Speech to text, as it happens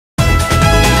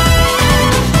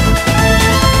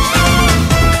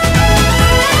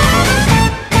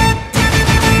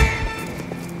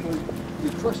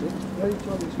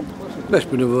It's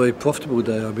been a very profitable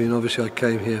day. I mean, obviously I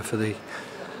came here for the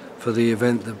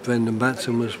event that Brendan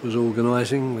Batson was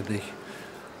organising with the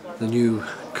new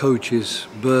coaches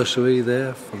bursary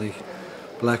there for the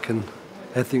black and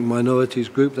ethnic minorities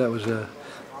group. That was the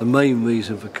main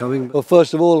reason for coming. Well,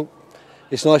 first of all,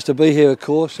 it's nice to be here, of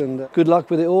course, and good luck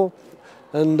with it all.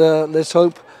 And let's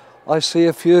hope I see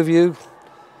a few of you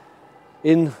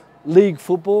in league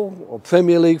football or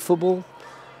Premier League football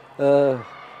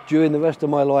during the rest of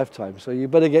my lifetime. So you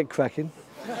better get cracking.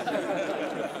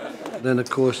 Then, of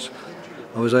course,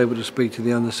 I was able to speak to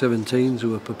the under-17s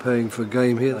who are preparing for a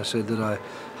game here. I said that I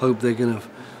hope they're going to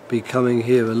be coming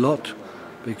here a lot,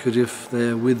 because if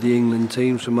they're with the England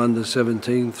teams from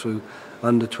under-17 through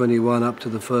under-21 up to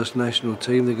the first national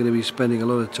team, they're going to be spending a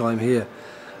lot of time here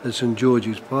at St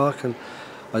George's Park. And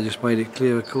I just made it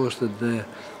clear, of course, that they're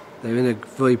in a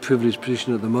very privileged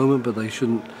position at the moment, but they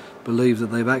shouldn't believe that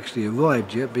they've actually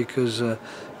arrived yet, because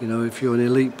you know, if you're an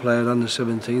elite player at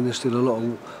under-17, there's still a lot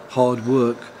of hard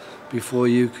work before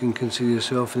you can consider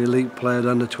yourself an elite player at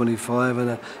under-25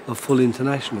 and a full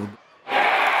international.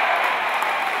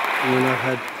 And I've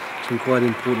had some quite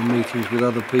important meetings with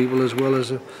other people, as well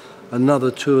as another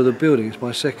tour of the building. It's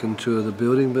my second tour of the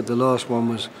building, but the last one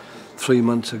was 3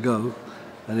 months ago,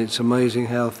 and it's amazing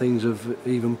how things have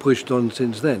even pushed on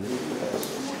since then.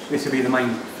 This will be the main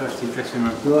first team dressing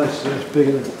room. Right, so it's big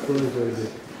enough, very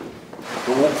big.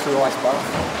 We'll walk through ice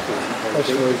bath. That's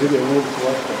very good.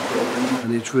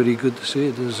 And it's really good to see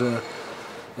it. There's a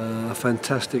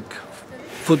fantastic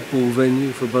football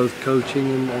venue for both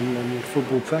coaching and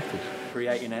football practice.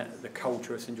 Creating the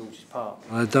culture of St George's Park.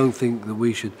 I don't think that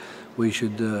we should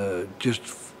just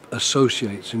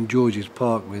associate St George's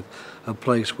Park with a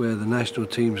place where the national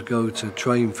teams go to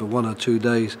train for 1 or 2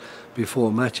 days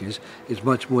before matches. It's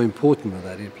much more important than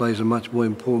that. It plays a much more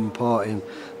important part in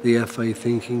the FA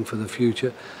thinking for the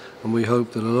future, and we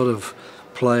hope that a lot of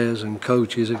players and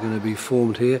coaches are going to be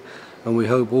formed here, and we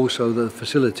hope also that the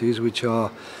facilities, which are,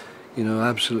 you know,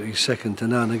 absolutely second to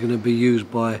none, are going to be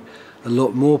used by a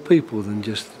lot more people than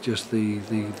just the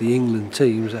England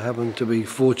teams that happen to be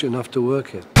fortunate enough to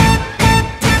work here.